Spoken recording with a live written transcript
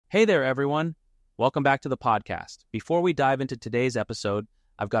Hey there, everyone. Welcome back to the podcast. Before we dive into today's episode,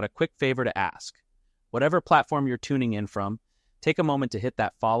 I've got a quick favor to ask. Whatever platform you're tuning in from, take a moment to hit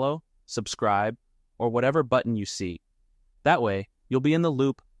that follow, subscribe, or whatever button you see. That way, you'll be in the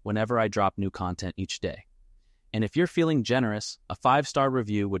loop whenever I drop new content each day. And if you're feeling generous, a 5-star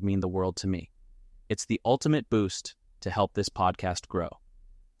review would mean the world to me. It's the ultimate boost to help this podcast grow.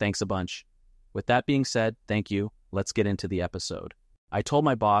 Thanks a bunch. With that being said, thank you. Let's get into the episode. I told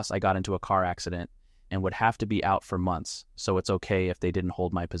my boss I got into a car accident and would have to be out for months, so it's okay if they didn't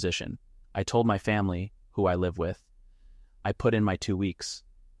hold my position. I told my family, who I live with, I put in my 2 weeks.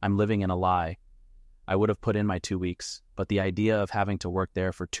 I'm living in a lie. I would have put in my 2 weeks, but the idea of having to work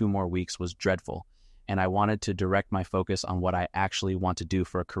there for 2 more weeks was dreadful, and I wanted to direct my focus on what I actually want to do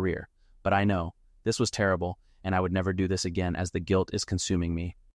for a career. But I know, this was terrible, and I would never do this again as the guilt is consuming me.